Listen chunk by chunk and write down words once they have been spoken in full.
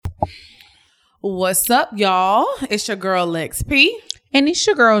What's up, y'all? It's your girl Lex P. And it's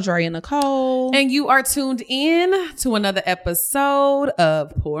your girl Drea Nicole. And you are tuned in to another episode of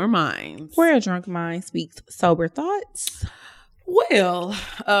Poor Minds, where a drunk mind speaks sober thoughts. Well,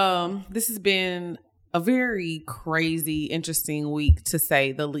 this has been a very crazy, interesting week to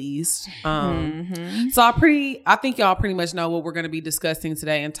say the least. So I think y'all pretty much know what we're going to be discussing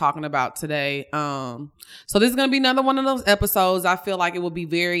today and talking about today. So this is going to be another one of those episodes. I feel like it would be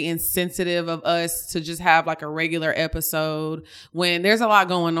very insensitive of us to just have like a regular episode when there's a lot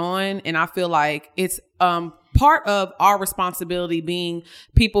going on. And I feel like it's, part of our responsibility being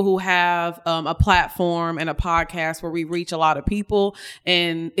people who have a platform and a podcast where we reach a lot of people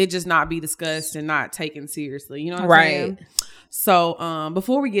and it just not be discussed and not taken seriously. You know what I'm saying? So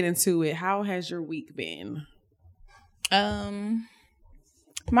before we get into it, how has your week been? My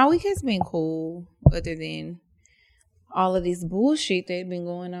week has been cool, other than all of this bullshit that's been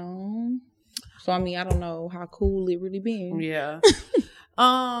going on. So I mean, I don't know how cool it really been. Yeah.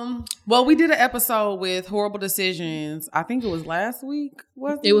 Well, we did an episode with Horrible Decisions. I think it was last week.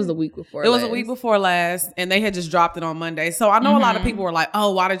 It was the week before. It was a week before last, and they had just dropped it on Monday. So I know a lot of people were like,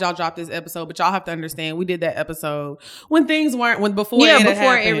 "Oh, why did y'all drop this episode?" But y'all have to understand, we did that episode when things weren't before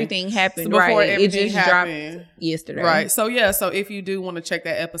everything happened. So before everything it just happened. Dropped yesterday. Right. So yeah. So if you do want to check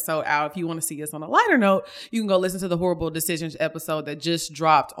that episode out, if you want to see us on a lighter note, you can go listen to the Horrible Decisions episode that just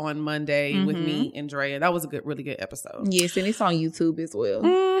dropped on Monday with me and Drea. That was a really good episode. Yes, and it's on YouTube as well.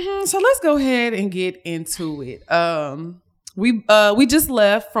 So let's go ahead and get into it. We just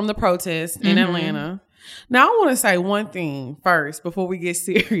left from the protest in Atlanta. Now, I want to say one thing first before we get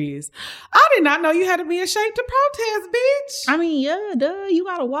serious. I did not know you had to be in shape to protest, bitch. I mean, yeah, duh. You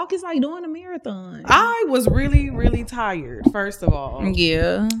got to walk. It's like doing a marathon. I was really, really tired, first of all.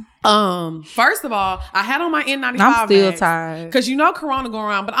 Yeah. First of all, I had on my N95 I'm still tired. Because you know Corona going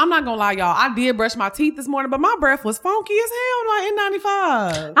around, but I'm not going to lie, y'all. I did brush my teeth this morning, but my breath was funky as hell on my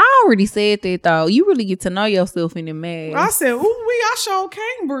N95. I already said that, though. You really get to know yourself in the mask. I said, I sure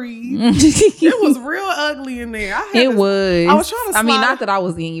can't breathe. It was real ugly in there. I was trying to slide. I mean, not that I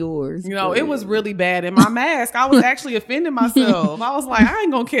was in yours. You know, it was really bad. In my mask, I was actually offending myself. I was like, I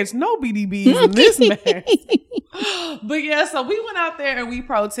ain't going to catch no BDBs in this mask. But yeah, so we went out there and we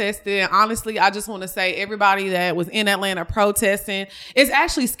protested. Honestly, I just want to say everybody that was in Atlanta protesting, it's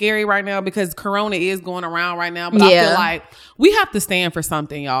actually scary right now because Corona is going around right now. But I feel like we have to stand for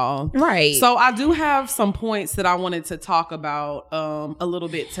something, y'all. Right. So I do have some points that I wanted to talk about a little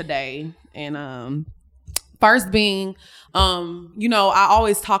bit today. And first being, I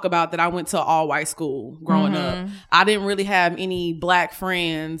always talk about that I went to an all-white school growing up. I didn't really have any black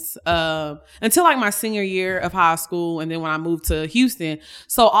friends until like my senior year of high school, and then when I moved to Houston.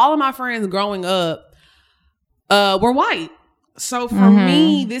 So all of my friends growing up were white. So for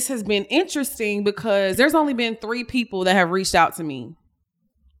me, this has been interesting because there's only been 3 people that have reached out to me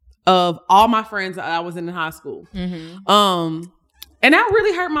of all my friends that I was in high school. And that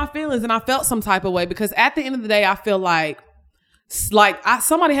really hurt my feelings, and I felt some type of way because at the end of the day, I feel like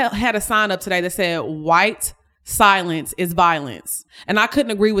somebody had a sign up today that said white silence is violence. And I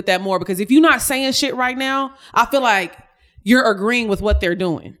couldn't agree with that more because if you're not saying shit right now, I feel like you're agreeing with what they're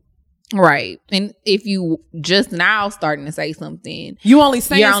doing. Right. And if you just now starting to say something, you're only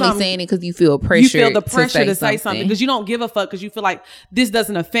saying it because you feel pressure. You feel the pressure to say something because you don't give a fuck because you feel like this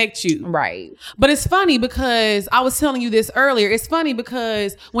doesn't affect you. Right. But it's funny because I was telling you this earlier. It's funny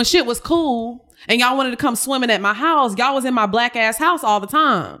because when shit was cool and y'all wanted to come swimming at my house, y'all was in my black ass house all the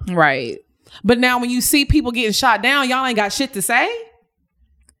time. Right. But now when you see people getting shot down, y'all ain't got shit to say.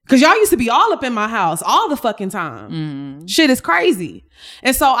 Because y'all used to be all up in my house all the fucking time. Shit is crazy.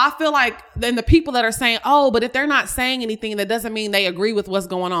 And so I feel like then the people that are saying, oh, but if they're not saying anything, that doesn't mean they agree with what's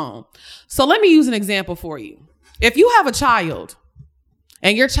going on. So let me use an example for you. If you have a child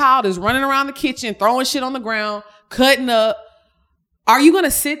and your child is running around the kitchen, throwing shit on the ground, cutting up, are you going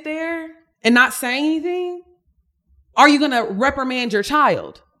to sit there and not say anything? Are you going to reprimand your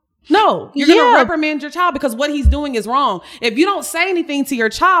child? No, you're going to reprimand your child because what he's doing is wrong. If you don't say anything to your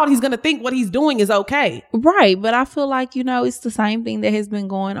child, he's going to think what he's doing is okay. Right. But I feel like, it's the same thing that has been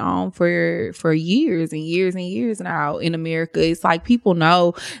going on for years and years and years now in America. It's like people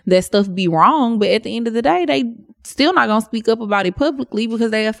know that stuff be wrong, but at the end of the day, they still not going to speak up about it publicly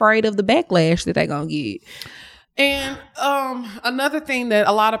because they're afraid of the backlash that they're going to get. And another thing that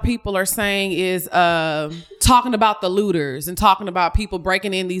a lot of people are saying is talking about the looters and talking about people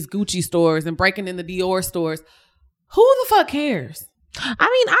breaking in these Gucci stores and breaking in the Dior stores. Who the fuck cares?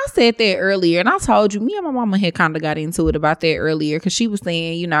 I mean, I said that earlier, and I told you, me and my mama had kind of got into it about that earlier, because she was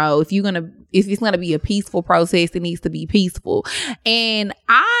saying, you know, if it's gonna be a peaceful protest, it needs to be peaceful. And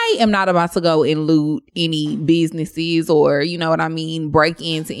I am not about to go and loot any businesses, or, you know what I mean, break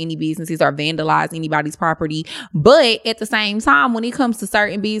into any businesses or vandalize anybody's property. But at the same time, when it comes to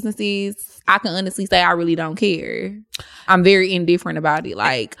certain businesses, I can honestly say I really don't care. I'm very indifferent about it.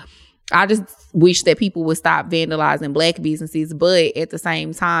 Like, I just wish that people would stop vandalizing Black businesses. But at the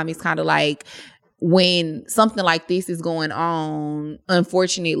same time, it's kind of like, when something like this is going on,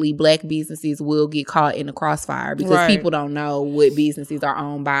 unfortunately, Black businesses will get caught in the crossfire, because people don't know what businesses are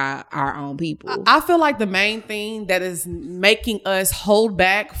owned by our own people. I feel like the main thing that is making us hold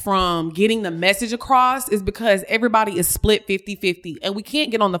back from getting the message across is because everybody is split 50-50, and we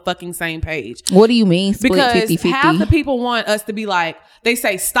can't get on the fucking same page. What do you mean split 50-50? Because half the people want us to be like, they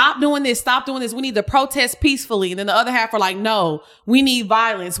say, stop doing this, we need to protest peacefully. And then the other half are like, no, we need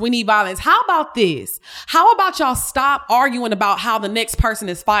violence. How about this? How about y'all stop arguing about how the next person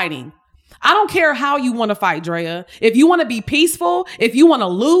is fighting? I don't care how you want to fight, Drea. If you want to be peaceful, if you want to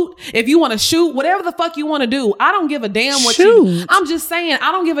loot, if you want to shoot, whatever the fuck you want to do, I don't give a damn what you. I'm just saying,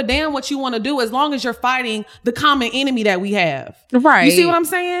 I don't give a damn what you want to do, as long as you're fighting the common enemy that we have. Right. You see what I'm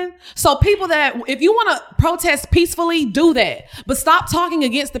saying? So people that, if you want to protest peacefully, do that. But stop talking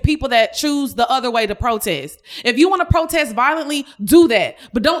against the people that choose the other way to protest. If you want to protest violently, do that.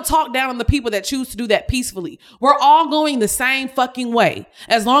 But don't talk down on the people that choose to do that peacefully. We're all going the same fucking way,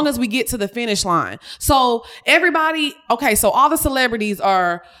 as long as we get to the finish line. So everybody, okay, so all the celebrities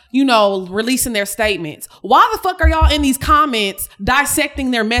are, you know, releasing their statements. Why the fuck are y'all in these comments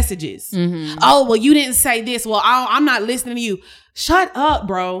dissecting their messages? Mm-hmm. Oh, well, you didn't say this. Well, I'm not listening to you. Shut up,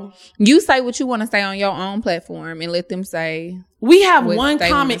 bro. You say what you want to say on your own platform, and let them say. We have one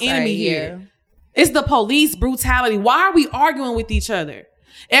common enemy here. Yeah. It's the police brutality. Why are we arguing with each other?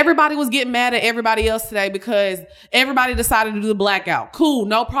 Everybody was getting mad at everybody else today because everybody decided to do the blackout. Cool,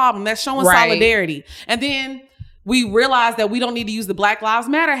 no problem. That's showing solidarity. And then we realized that we don't need to use the Black Lives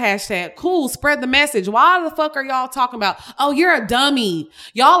Matter hashtag. Cool, spread the message. Why the fuck are y'all talking about, oh, you're a dummy.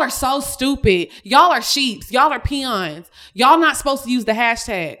 Y'all are so stupid. Y'all are sheeps. Y'all are peons. Y'all not supposed to use the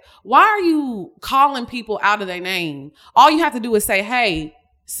hashtag. Why are you calling people out of their name? All you have to do is say, hey,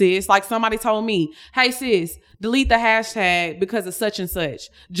 sis, like somebody told me, hey, sis, delete the hashtag because of such and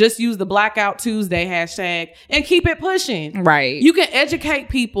such. Just use the Blackout Tuesday hashtag and keep it pushing. Right. You can educate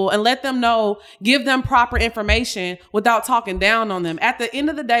people and let them know, give them proper information without talking down on them. At the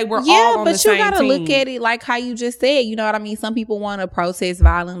end of the day, we're all on the same team. Yeah, but you gotta look at it like how you just said. You know what I mean? Some people want to protest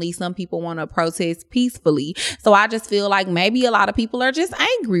violently. Some people want to protest peacefully. So I just feel like maybe a lot of people are just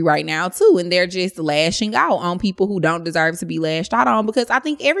angry right now too. And they're just lashing out on people who don't deserve to be lashed out on, because I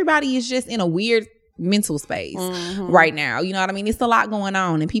think everybody is just in a weird mental space right now. You know what I mean? It's a lot going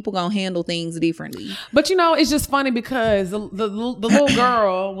on, and people gonna handle things differently. But you know, it's just funny because the little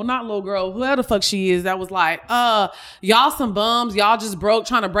girl, well, not little girl, whoever the fuck she is, that was like, y'all some bums, y'all just broke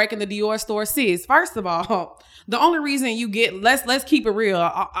trying to break in the Dior store. Sis, first of all, the only reason you get, let's keep it real,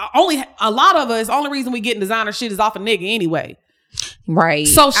 a lot of us, only reason we get designer shit is off a nigga anyway. Right.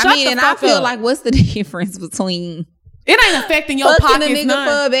 So shut the fuck up. I feel like, what's the difference between it ain't affecting your pockets, a nigga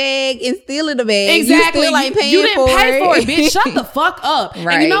for a bag and stealing the bag? Exactly. You still ain't paying you didn't for pay it. for it, bitch. Shut the fuck up.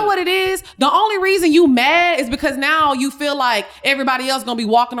 Right. And you know what it is? The only reason you mad is because now you feel like everybody else gonna be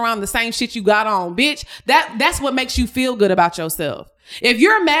walking around the same shit you got on, bitch. That's what makes you feel good about yourself. If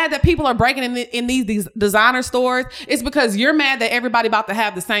you're mad that people are breaking in these designer stores, it's because you're mad that everybody about to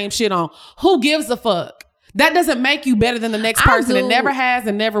have the same shit on. Who gives a fuck? That doesn't make you better than the next person. It never has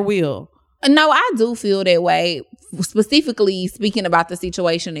and never will. No, I do feel that way, specifically speaking about the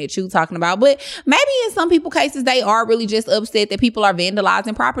situation that you're talking about. But maybe in some people's cases, they are really just upset that people are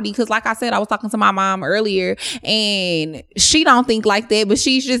vandalizing property. Because like I said, I was talking to my mom earlier, and she don't think like that, but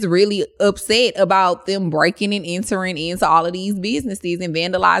she's just really upset about them breaking and entering into all of these businesses and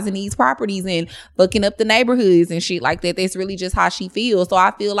vandalizing these properties and fucking up the neighborhoods and shit like that. That's really just how she feels. So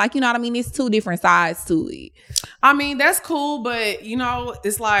I feel like, you know what I mean? It's two different sides to it. I mean, that's cool, but you know,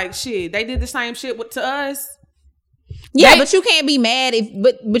 it's like, shit, they did the same shit to us. Yeah, but you can't be mad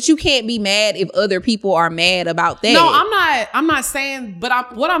but you can't be mad if other people are mad about that. No, I'm not saying,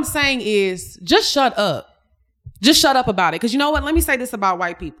 but what I'm saying is just shut up. Just shut up about it. Because you know what? Let me say this about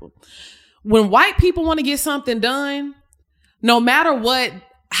white people. When white people want to get something done, no matter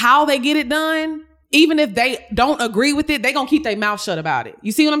how they get it done, even if they don't agree with it, they gonna keep their mouth shut about it.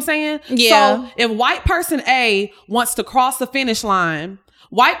 You see what I'm saying? Yeah. So if white person A wants to cross the finish line,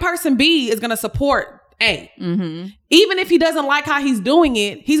 white person B is gonna support A. Mm-hmm. Even if he doesn't like how he's doing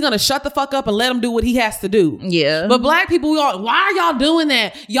it, he's going to shut the fuck up and let him do what he has to do. Yeah. But black people, why are y'all doing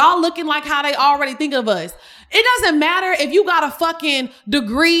that? Y'all looking like how they already think of us. It doesn't matter if you got a fucking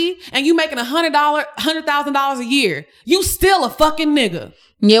degree and you making $100,000 a year. You still a fucking nigga.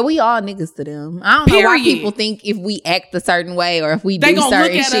 Yeah, we all niggas to them. I don't know why people think if we act a certain way or if we do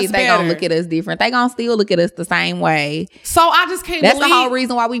certain shit, they gonna look at us different. They gonna still look at us the same way. So I just can't That's the whole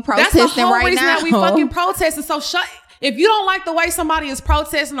reason why we protesting right now. That's the whole reason that we fucking protesting. So if you don't like the way somebody is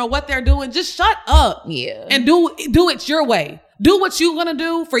protesting or what they're doing, just shut up. Yeah. And do it your way. Do what you want to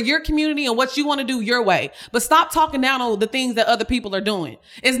do for your community and what you want to do your way. But stop talking down on the things that other people are doing.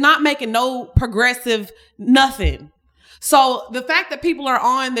 It's not making no progressive nothing. So the fact that people are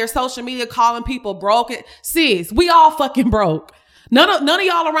on their social media calling people broke, sis, we all fucking broke. None of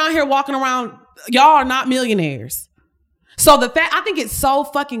y'all around here walking around, y'all are not millionaires. So I think it's so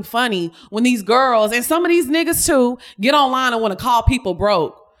fucking funny when these girls and some of these niggas too get online and want to call people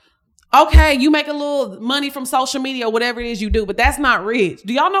broke. Okay, you make a little money from social media or whatever it is you do, but that's not rich.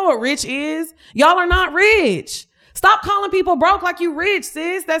 Do y'all know what rich is? Y'all are not rich. Stop calling people broke like you rich,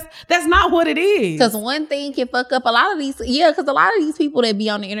 sis. That's not what it is. Because one thing can fuck up a lot of these. Yeah, because a lot of these people that be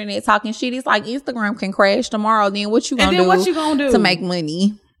on the internet talking shit, it's like Instagram can crash tomorrow. Then what you gonna do to make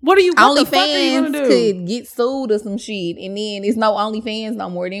money? What the fuck are you OnlyFans gonna do? Could get sued or some shit, and then it's no OnlyFans no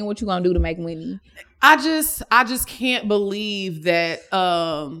more. Then what you gonna do to make money? I just can't believe that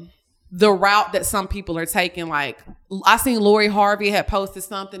the route that some people are taking. Like I seen Lori Harvey had posted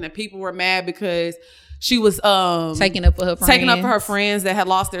something and people were mad because she was taking up for her friends that had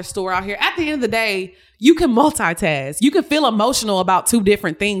lost their store out here. At the end of the day, you can multitask. You can feel emotional about two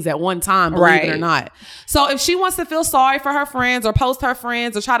different things at one time, believe it or not. So if she wants to feel sorry for her friends or post her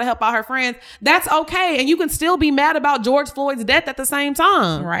friends or try to help out her friends, that's okay. And you can still be mad about George Floyd's death at the same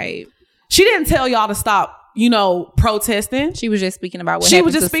time. Right. She didn't tell y'all to stop, protesting. She was just speaking about what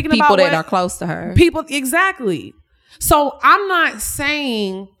happened to people that are close to her. People, exactly. So I'm not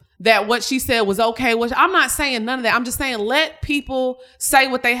saying that what she said was okay. I'm not saying none of that. I'm just saying let people say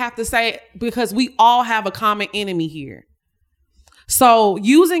what they have to say because we all have a common enemy here. So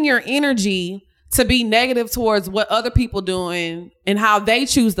using your energy to be negative towards what other people doing and how they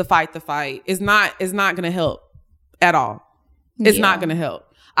choose to fight the fight is not going to help at all. It's not going to help.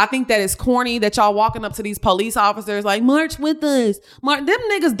 I think that it's corny that y'all walking up to these police officers like, march with us. Them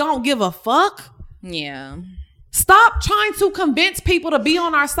niggas don't give a fuck. Yeah. Stop trying to convince people to be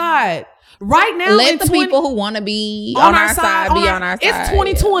on our side. Right now, let the people who want to be on our side be on our side. It's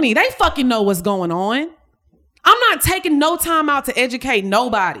 2020. Yeah. They fucking know what's going on. I'm not taking no time out to educate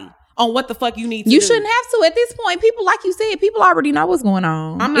nobody on what the fuck you need to do. You shouldn't have to at this point. People, like you said, people already know what's going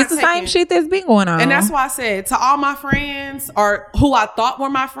on. It's the same shit that's been going on. And that's why I said to all my friends or who I thought were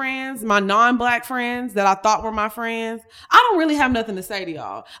my friends, my non-black friends that I thought were my friends, I don't really have nothing to say to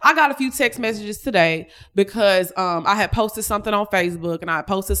y'all. I got a few text messages today because I had posted something on Facebook and I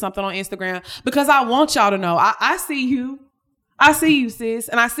posted something on Instagram because I want y'all to know I see you. I see you, sis.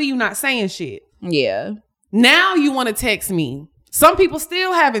 And I see you not saying shit. Yeah. Now you want to text me. Some people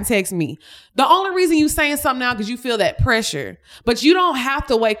still haven't texted me. The only reason you saying something now because you feel that pressure. But you don't have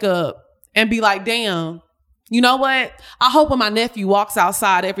to wake up and be like, damn, you know what? I hope when my nephew walks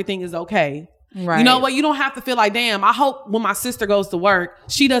outside, everything is okay. Right. You know what? You don't have to feel like, damn, I hope when my sister goes to work,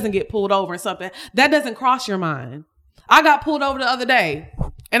 she doesn't get pulled over or something. That doesn't cross your mind. I got pulled over the other day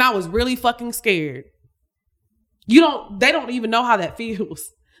and I was really fucking scared. They don't even know how that feels.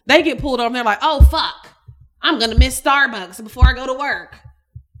 They get pulled over and they're like, oh, fuck. I'm going to miss Starbucks before I go to work.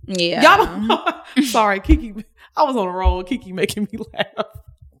 Yeah. Y'all don't know. Sorry, Kiki. I was on a roll. Kiki making me laugh.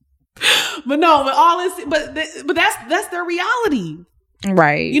 But no, but that's their reality.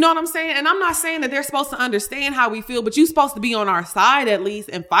 Right. You know what I'm saying? And I'm not saying that they're supposed to understand how we feel, but you're supposed to be on our side at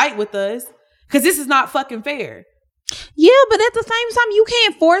least and fight with us because this is not fucking fair. Yeah, but at the same time, you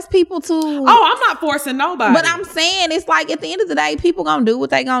can't force people to. Oh, I'm not forcing nobody. But I'm saying it's like at the end of the day, people gonna do what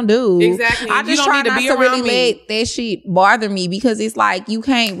they gonna do. Exactly. I just try not to really let that shit bother me because it's like you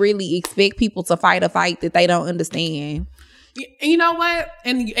can't really expect people to fight a fight that they don't understand. You know what?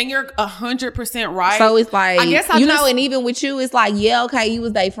 And you're 100% right. So it's like, I guess and even with you, it's like, yeah, okay, you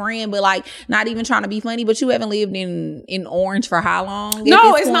was their friend, but like not even trying to be funny, but you haven't lived in Orange for how long?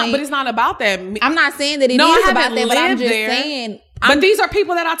 No, it's not, but it's not about that. I'm not saying that it is about that, but I'm just saying But these are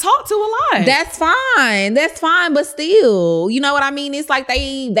people that I talk to a lot. That's fine. But still, you know what I mean? It's like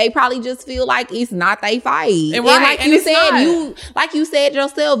they probably just feel like it's not they fight. And like you said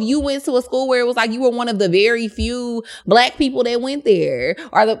yourself, you went to a school where it was like you were one of the very few black people that went there,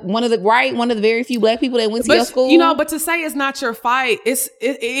 or one of the very few black people that went to your school. You know, but to say it's not your fight, it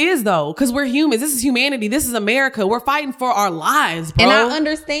is though, because we're humans. This is humanity. This is America. We're fighting for our lives, bro. And I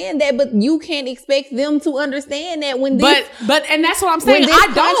understand that, but you can't expect them to understand that when this. But that's what I'm saying. When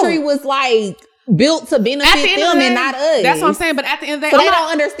this country was like built to benefit them and not us. That's what I'm saying. But at the end of the day, so they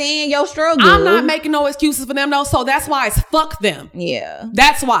don't understand your struggle. I'm not making no excuses for them, though. So that's why it's fuck them. Yeah,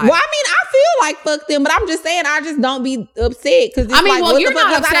 that's why. Well, I mean, I feel like fuck them, but I'm just saying I just don't be upset because I mean, like, well, you're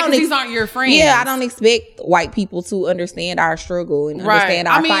not upset because these aren't your friends. Yeah, I don't expect white people to understand our struggle and understand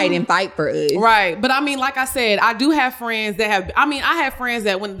our fight and fight for us. Right, but I mean, like I said, I do have friends that have. I mean, I have friends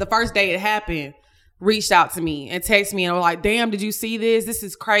that when the first day it happened, reached out to me and texted me and were like, damn, did you see this? This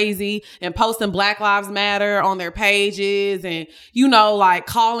is crazy. And posting Black Lives Matter on their pages and, you know, like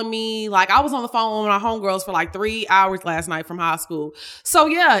calling me. Like I was on the phone with my homegirls for like 3 hours last night from high school. So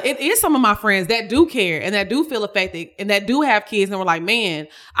yeah, it is some of my friends that do care and that do feel affected and that do have kids and were like, man,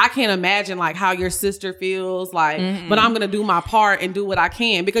 I can't imagine like how your sister feels like, but I'm going to do my part and do what I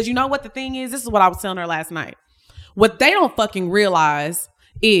can. Because you know what the thing is? This is what I was telling her last night. What they don't fucking realize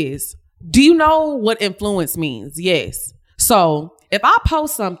is, do you know what influence means? Yes. So if I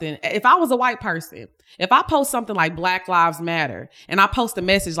post something, if I was a white person, if I post something like Black Lives Matter and I post a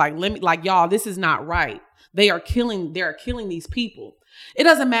message like y'all, this is not right. They are killing these people. It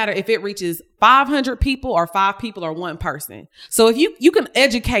doesn't matter if it reaches 500 people or 5 people or 1 person. So if you can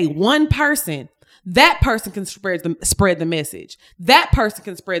educate 1 person, that person can spread the message. That person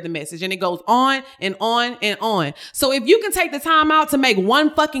can spread the message. And it goes on and on and on. So if you can take the time out to make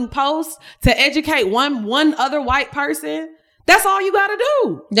 1 fucking post to educate one other white person, that's all you gotta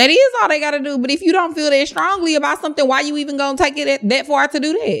do. That is all they gotta do. But if you don't feel that strongly about something, why you even gonna take it that far to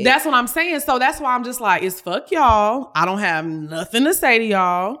do that? That's what I'm saying. So that's why I'm just like, it's fuck y'all. I don't have nothing to say to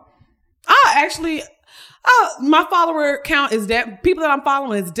y'all. My follower count is people that I'm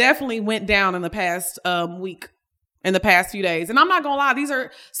following is definitely went down in the past week, in the past few days. And I'm not gonna lie, these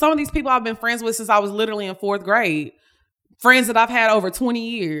are some of these people I've been friends with since I was literally in 4th grade. Friends that I've had over 20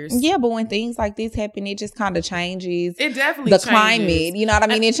 years. Yeah, but when things like this happen, it just kind of changes. It definitely changes the climate. You know what I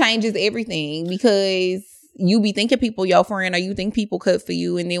mean? It changes everything because you be thinking people your friend or you think people cut for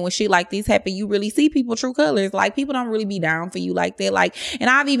you, and then when shit like this happen, you really see people true colors. Like people don't really be down for you like that. Like,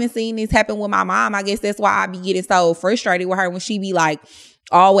 and I've even seen this happen with my mom. I guess that's why I be getting so frustrated with her when she be like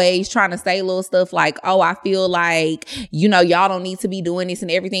always trying to say little stuff like, oh, I feel like, you know, y'all don't need to be doing this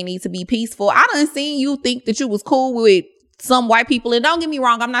and everything needs to be peaceful. I done seen you think that you was cool with some white people, and don't get me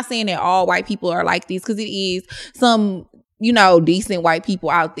wrong, I'm not saying that all white people are like this, because it is some, you know, decent white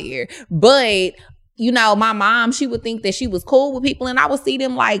people out there, but you know, my mom, she would think that she was cool with people, and I would see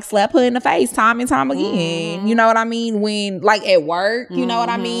them like slap her in the face time and time again. You know what I mean? When like at work, you know what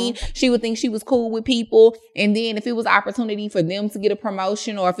I mean? She would think she was cool with people, and then if it was opportunity for them to get a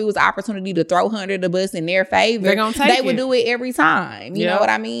promotion, or if it was opportunity to throw her under the bus in their favor, they would do it every time. You know what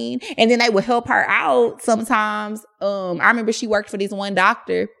I mean? And then they would help her out sometimes. I remember she worked for this one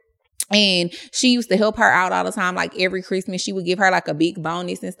doctor, and she used to help her out all the time. Like every Christmas, she would give her like a big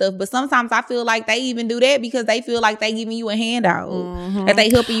bonus and stuff. But sometimes I feel like they even do that because they feel like they giving you a handout, that they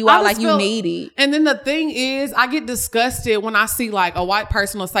helping you out like you need it. And then the thing is, I get disgusted when I see like a white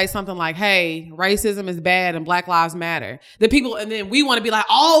person will say something like, hey, racism is bad and Black Lives Matter. And then we want to be like,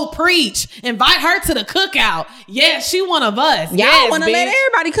 oh, preach, invite her to the cookout. Yeah, she one of us. Y'all want to let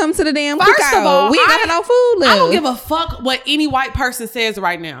everybody come to the damn cookout. First of all, we ain't got no food left. I don't give a fuck what any white person says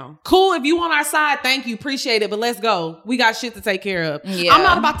right now. Cool, if you on our side, thank you, appreciate it, but let's go. We got shit to take care of. Yeah. I'm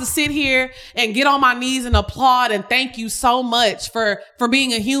not about to sit here and get on my knees and applaud and thank you so much for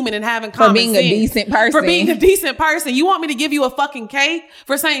being a human and having common sense. For being a decent person. For being a decent person. You want me to give you a fucking cake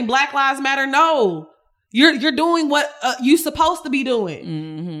for saying Black Lives Matter? No. You're doing what you supposed to be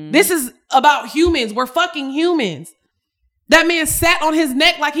doing. This is about humans. We're fucking humans. That man sat on his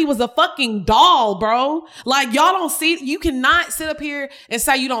neck like he was a fucking doll, bro. Like, y'all don't see, you cannot sit up here and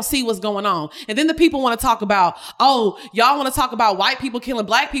say you don't see what's going on. And then the people want to talk about, oh, y'all want to talk about white people killing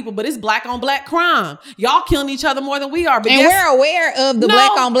black people, but it's black on black crime. Y'all killing each other more than we are. But and we're aware of the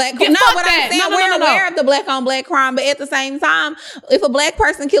black on black crime. No, but I'm saying we're aware of the black on black crime, but at the same time, if a black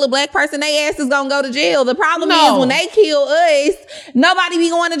person kill a black person, they ass is going to go to jail. The problem is when they kill us, nobody be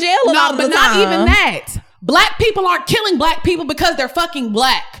going to jail a lot of the time. Not even that. Black people aren't killing black people because they're fucking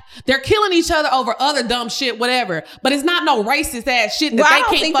black. They're killing each other over other dumb shit, whatever. But it's not no racist ass shit that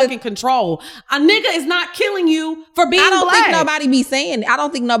they can't fucking control. A nigga is not killing you for being black. I don't think nobody be saying. I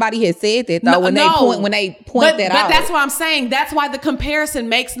don't think nobody has said that though. When they point that out. But that's what I'm saying. That's why the comparison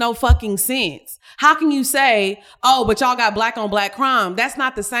makes no fucking sense. How can you say, oh, but y'all got black on black crime? That's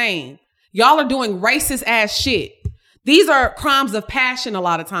not the same. Y'all are doing racist ass shit. These are crimes of passion a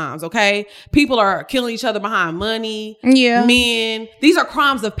lot of times, okay? People are killing each other behind money, men. These are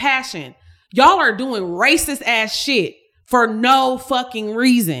crimes of passion. Y'all are doing racist ass shit for no fucking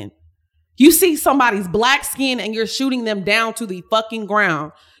reason. You see somebody's black skin and you're shooting them down to the fucking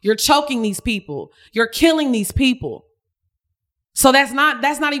ground. You're choking these people. You're killing these people. So that's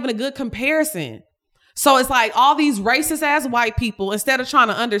not even a good comparison. So it's like all these racist ass white people, instead of trying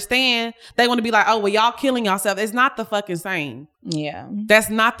to understand, they want to be like, oh, well, y'all killing yourself. It's not the fucking same. Yeah. That's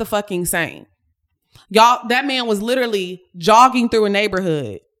not the fucking same. Y'all, that man was literally jogging through a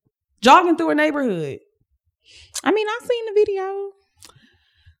neighborhood. I mean, I've seen the video.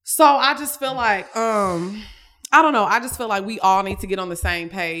 So I just feel like, I don't know. I just feel like we all need to get on the same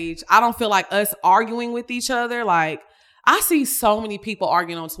page. I don't feel like us arguing with each other. Like, I see so many people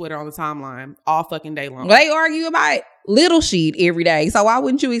arguing on Twitter on the timeline all fucking day long. They argue about little shit every day. So why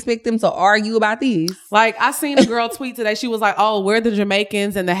wouldn't you expect them to argue about these? Like, I seen a girl tweet today. She was like, oh, where the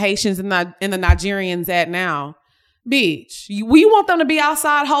Jamaicans and the Haitians and the Nigerians at now? Bitch, you want them to be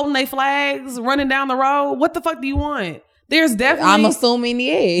outside holding their flags, running down the road? What the fuck do you want? There's definitely... I'm assuming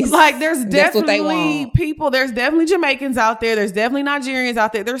yes. Like, there's definitely people... There's definitely Jamaicans out there. There's definitely Nigerians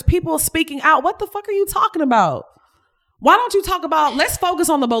out there. There's people speaking out. What the fuck are you talking about? Why don't you talk about, let's focus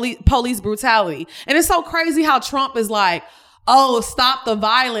on the police brutality. And it's so crazy how Trump is like, oh, stop the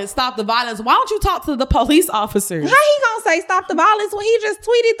violence. Why don't you talk to the police officers? How he gonna say stop the violence when he just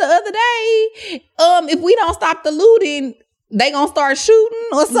tweeted the other day, if we don't stop the looting, they gonna start shooting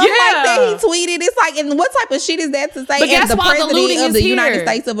or something like that. He tweeted. It's like, and what type of shit is that to say as the president of the United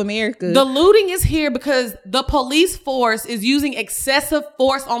States of America? The looting is here because the police force is using excessive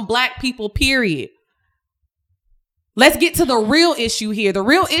force on black people, period. Let's get to the real issue here. The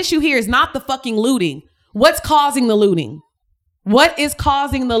real issue here is not the fucking looting. What's causing the looting? What is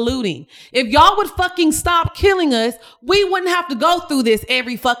causing the looting? If y'all would fucking stop killing us, we wouldn't have to go through this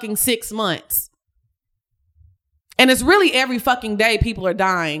every fucking 6 months. And it's really every fucking day people are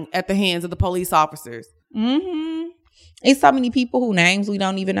dying at the hands of the police officers. Mm-hmm. It's so many people whose names we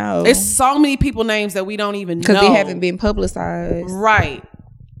don't even know. It's so many people names that we don't even know. Because they haven't been publicized. Right.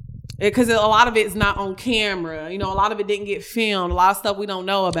 Because a lot of it is not on camera. You know, a lot of it didn't get filmed. A lot of stuff we don't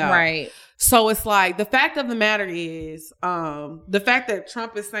know about. Right. So it's like, the fact of the matter is, the fact that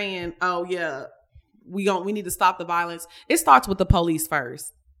Trump is saying, oh yeah, we need to stop the violence. It starts with the police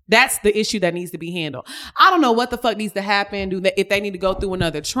first. That's the issue that needs to be handled. I don't know what the fuck needs to happen. If they need to go through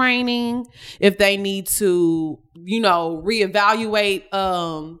another training, if they need to, reevaluate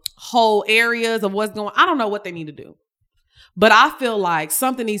whole areas of what's going on. I don't know what they need to do. But I feel like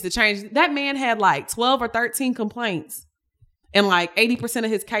something needs to change. That man had like 12 or 13 complaints. And like 80% of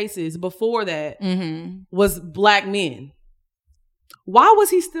his cases before that was black men. Why did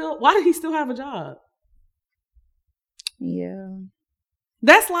he still have a job? Yeah.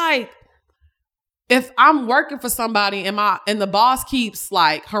 That's like, if I'm working for somebody and the boss keeps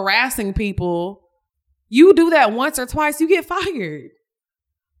like harassing people, you do that once or twice, you get fired.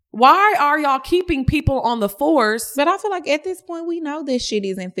 Why are y'all keeping people on the force? But I feel like at this point, we know this shit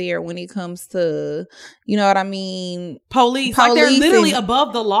isn't fair when it comes to, you know what I mean? Police. Like, they're literally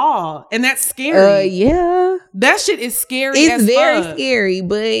above the law. And that's scary. Yeah. That shit is scary. It's very scary,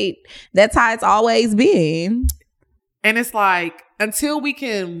 but that's how it's always been. And it's like, until we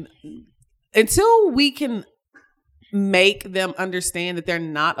can make them understand that they're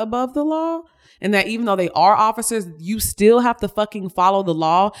not above the law, and that even though they are officers, you still have to fucking follow the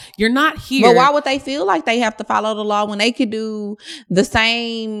law. You're not here. But why would they feel like they have to follow the law when they could do the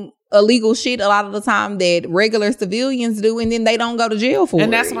same illegal shit a lot of the time that regular civilians do, and then they don't go to jail for it?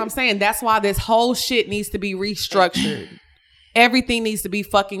 And that's what I'm saying. That's why this whole shit needs to be restructured. Everything needs to be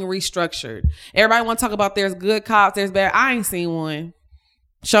fucking restructured. Everybody want to talk about there's good cops, there's bad. I ain't seen one.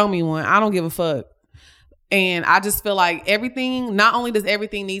 Show me one. I don't give a fuck. And I just feel like not only does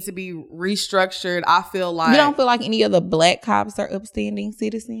everything need to be restructured, I feel like... You don't feel like any of the black cops are upstanding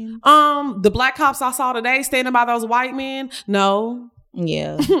citizens? The black cops I saw today standing by those white men, no.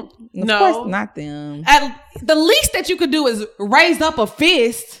 Yeah. No. Of course not them. The least that you could do is raise up a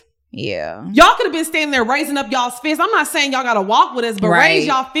fist. Yeah. Y'all could have been standing there raising up y'all's fist. I'm not saying y'all got to walk with us, but raise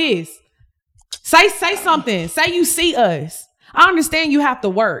y'all fist. Say something. Say you see us. I understand you have to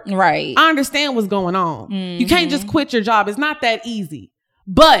work. Right. I understand what's going on. Mm-hmm. You can't just quit your job. It's not that easy.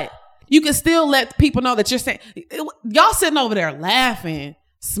 But you can still let people know that you're saying, y'all sitting over there laughing,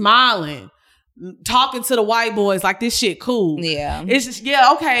 smiling, talking to the white boys like this shit cool. Yeah. It's just,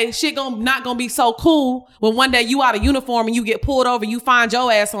 okay, shit not gonna be so cool when one day you out of uniform and you get pulled over and you find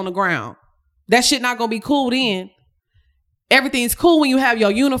your ass on the ground. That shit not gonna be cool then. Everything's cool when you have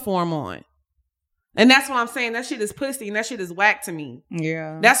your uniform on. And that's what I'm saying. That shit is pussy and that shit is whack to me.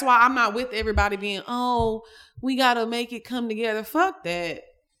 Yeah. That's why I'm not with everybody being, we gotta make it come together. Fuck that.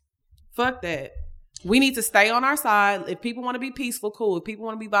 Fuck that. We need to stay on our side. If people want to be peaceful, cool. If people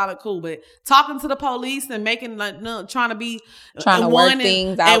want to be violent, cool. But talking to the police and making trying to work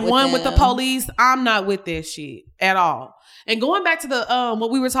things out with the police, I'm not with that shit at all. And going back to the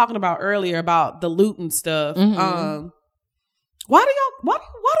what we were talking about earlier about the looting stuff, why do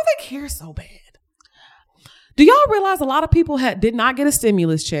they care so bad? Do y'all realize a lot of people did not get a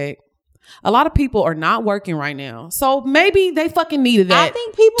stimulus check? A lot of people are not working right now. So maybe they fucking needed that. I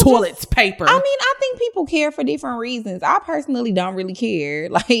think people toilet paper. I mean, I think people care for different reasons. I personally don't really care.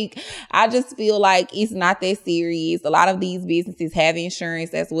 Like, I just feel like it's not that serious. A lot of these businesses have insurance.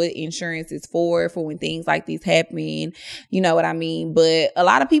 That's what insurance is for when things like this happen. You know what I mean? But a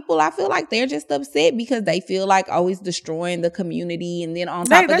lot of people, I feel like they're just upset because they feel like, it's destroying the community. And then on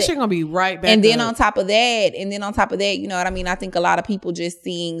top of that shit gonna be right back and then up. on top of that, you know what I mean? I think a lot of people just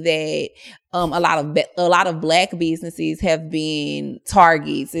seeing that a lot of black businesses have been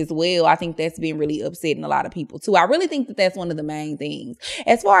targets as well. I think that's been really upsetting a lot of people too. I really think that that's one of the main things.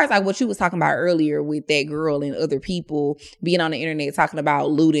 As far as like what you was talking about earlier with that girl and other people being on the internet talking about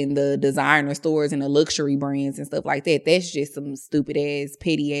looting the designer stores and the luxury brands and stuff like that, that's just some stupid ass,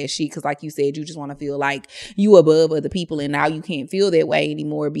 petty ass shit. Because like you said, you just want to feel like you above other people, and now you can't feel that way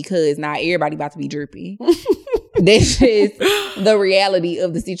anymore because now everybody about to be drippy. That's just the reality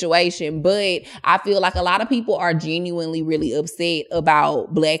of the situation. But I feel like a lot of people are genuinely really upset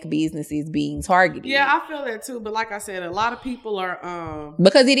about black businesses being targeted. Yeah, I feel that too. But like I said, a lot of people are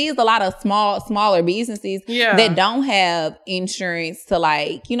because it is a lot of smaller businesses that don't have insurance to,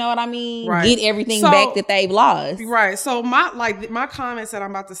 like, you know what I mean, get everything back that they've lost. Right. So my comments that I'm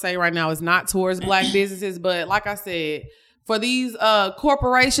about to say right now is not towards black businesses, but like I said, for these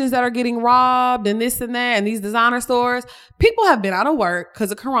corporations that are getting robbed and this and that and these designer stores, people have been out of work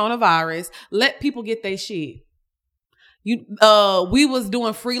because of coronavirus. Let people get their shit. We was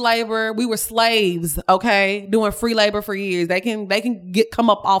doing free labor. We were slaves, okay, doing free labor for years. They can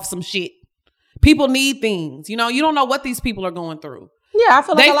come up off some shit. People need things. You know, you don't know what these people are going through. Yeah, I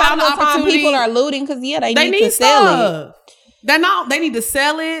feel like a lot of the time people are looting because they need to sell it. They need to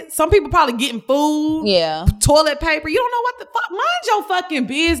sell it. Some people probably getting food. Yeah. Toilet paper. You don't know what the fuck. Mind your fucking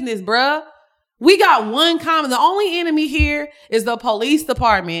business, bruh. We got one common. The only enemy here is the police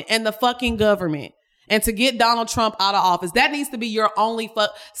department and the fucking government. And to get Donald Trump out of office, that needs to be your only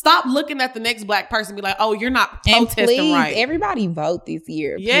Stop looking at the next black person and be like, oh, you're not protesting please, right. Everybody vote this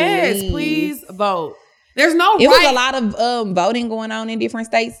year. Yes, please vote. There's no It was a lot of voting going on in different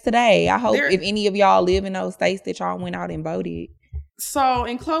states today. I hope if any of y'all live in those states that y'all went out and voted. So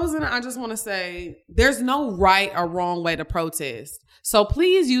in closing, I just want to say there's no right or wrong way to protest. So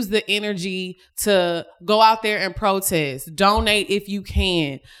please use the energy to go out there and protest. Donate if you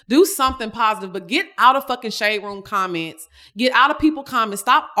can. Do something positive, but get out of fucking shade room comments. Get out of people comments.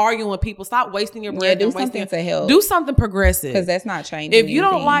 Stop arguing with people. Stop wasting your breath. Yeah, do something to help. Do something progressive. Because that's not changing If you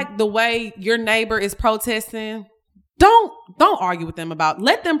don't like the way your neighbor is protesting, don't argue with them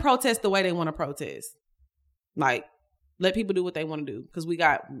let them protest the way they want to protest. Like, let people do what they want to do because we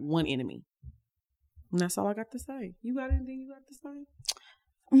got one enemy. And that's all I got to say. You got anything you got to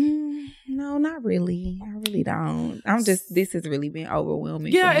say? No, not really. I really don't. This has really been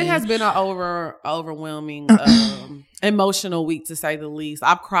overwhelming. Yeah, it has been an overwhelming, emotional week to say the least.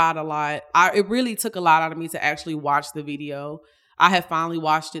 I've cried a lot. It really took a lot out of me to actually watch the video. I had finally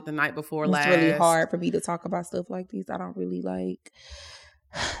watched it the night before last. It's really hard for me to talk about stuff like this. I don't really like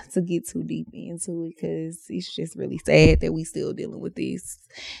to get too deep into it because it's just really sad that we still dealing with this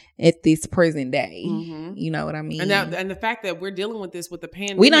at this present day. Mm-hmm. You know what I mean? And the fact that we're dealing with this with the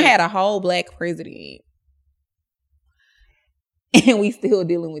pandemic. We done had a whole black president and we still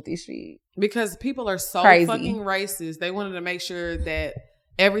dealing with this shit. Because people are so crazy. Fucking racist. They wanted to make sure that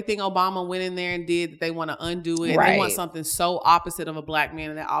everything Obama went in there and did, that they want to undo it. Right. They want something so opposite of a black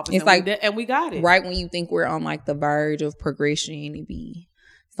man in that office. It's and we got it. Right when you think we're on like the verge of progression, it be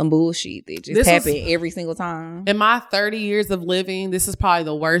some bullshit that just happen every single time. In my 30 years of living, this is probably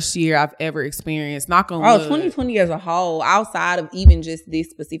the worst year I've ever experienced. Knock on wood. 2020 as a whole, outside of even just this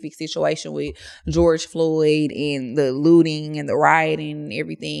specific situation with George Floyd and the looting and the rioting and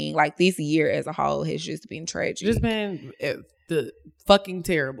everything, like this year as a whole has just been tragic. the fucking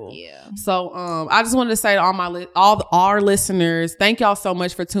terrible. Yeah. So I just wanted to say to all our listeners, thank y'all so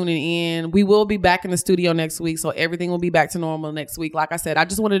much for tuning in. We will be back in the studio next week, so everything will be back to normal next week. Like I said, I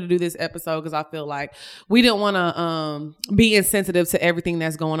just wanted to do this episode because I feel like we didn't want to be insensitive to everything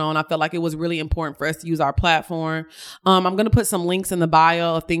that's going on. I felt like it was really important for us to use our platform. I'm going to put some links in the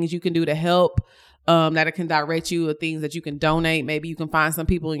bio of things you can do to help. That it can direct you of things that you can donate. Maybe you can find some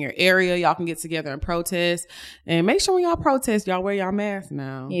people in your area. Y'all can get together and protest. And make sure when y'all protest, y'all wear y'all masks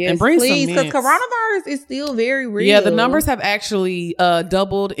now. Yes, and bring please, some because mints. coronavirus is still very real. Yeah, the numbers have actually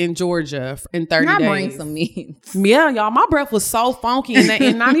doubled in Georgia in 30 days. Bring some mints. Yeah, y'all. My breath was so funky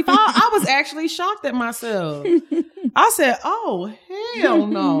in 95. I was actually shocked at myself. I said, "Oh hell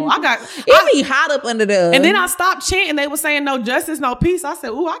no!" It be hot up under the. And then I stopped chanting. They were saying, "No justice, no peace." I said,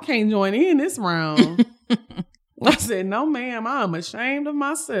 "Ooh, I can't join in this round." I said, "No, ma'am, I'm ashamed of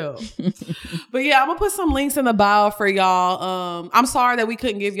myself." But yeah, I'm gonna put some links in the bio for y'all. I'm sorry that we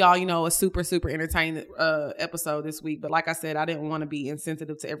couldn't give y'all, a super, super entertaining episode this week. But like I said, I didn't want to be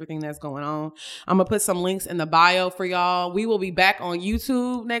insensitive to everything that's going on. I'm gonna put some links in the bio for y'all. We will be back on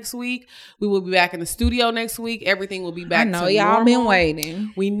YouTube next week. We will be back in the studio next week. Everything will be back. I know to y'all normal. been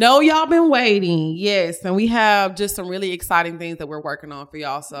waiting. We know y'all been waiting. Yes, and we have just some really exciting things that we're working on for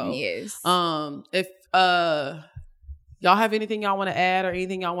y'all. So yes, if y'all have anything y'all want to add or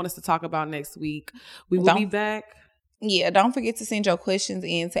anything y'all want us to talk about next week, we will be back. Yeah, don't forget to send your questions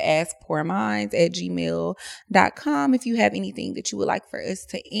in to askpoorminds@gmail.com if you have anything that you would like for us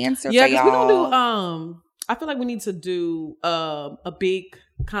to answer. Yeah, because we don't do. I feel like we need to do a big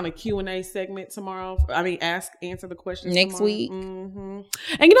kind of Q&A segment tomorrow. Answer the questions next tomorrow. week. Mm-hmm.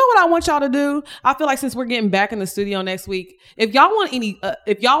 And you know what I want y'all to do? I feel like since we're getting back in the studio next week, if y'all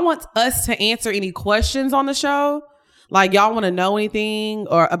want us to answer any questions on the show, like y'all want to know anything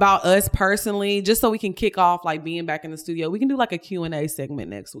or about us personally, just so we can kick off like being back in the studio, we can do like a Q&A segment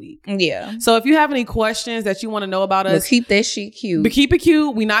next week. Yeah. So if you have any questions that you want to know about us, but keep that shit cute. But keep it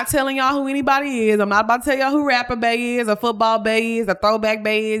cute. We're not telling y'all who anybody is. I'm not about to tell y'all who Rapper Bay is, or Football Bay is, or Throwback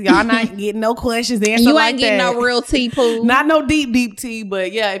Bay is. Y'all not getting no questions answered. You like ain't getting that. no real tea, poo. Not no deep tea.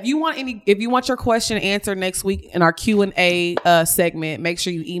 But yeah, if you want your question answered next week in our Q&A segment, make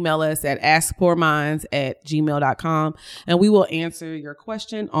sure you email us at askpoorminds@gmail.com, and we will answer your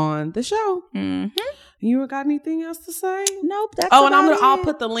question on the show. Mm-hmm. You got anything else to say? Nope. That's and I'll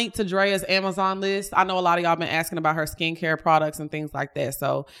put the link to Drea's Amazon list. I know a lot of y'all been asking about her skincare products and things like that.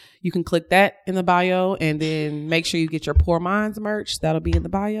 So you can click that in the bio, and then make sure you get your Poor Minds merch. That'll be in the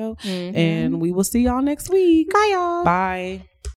bio. Mm-hmm. And we will see y'all next week. Bye, y'all. Bye.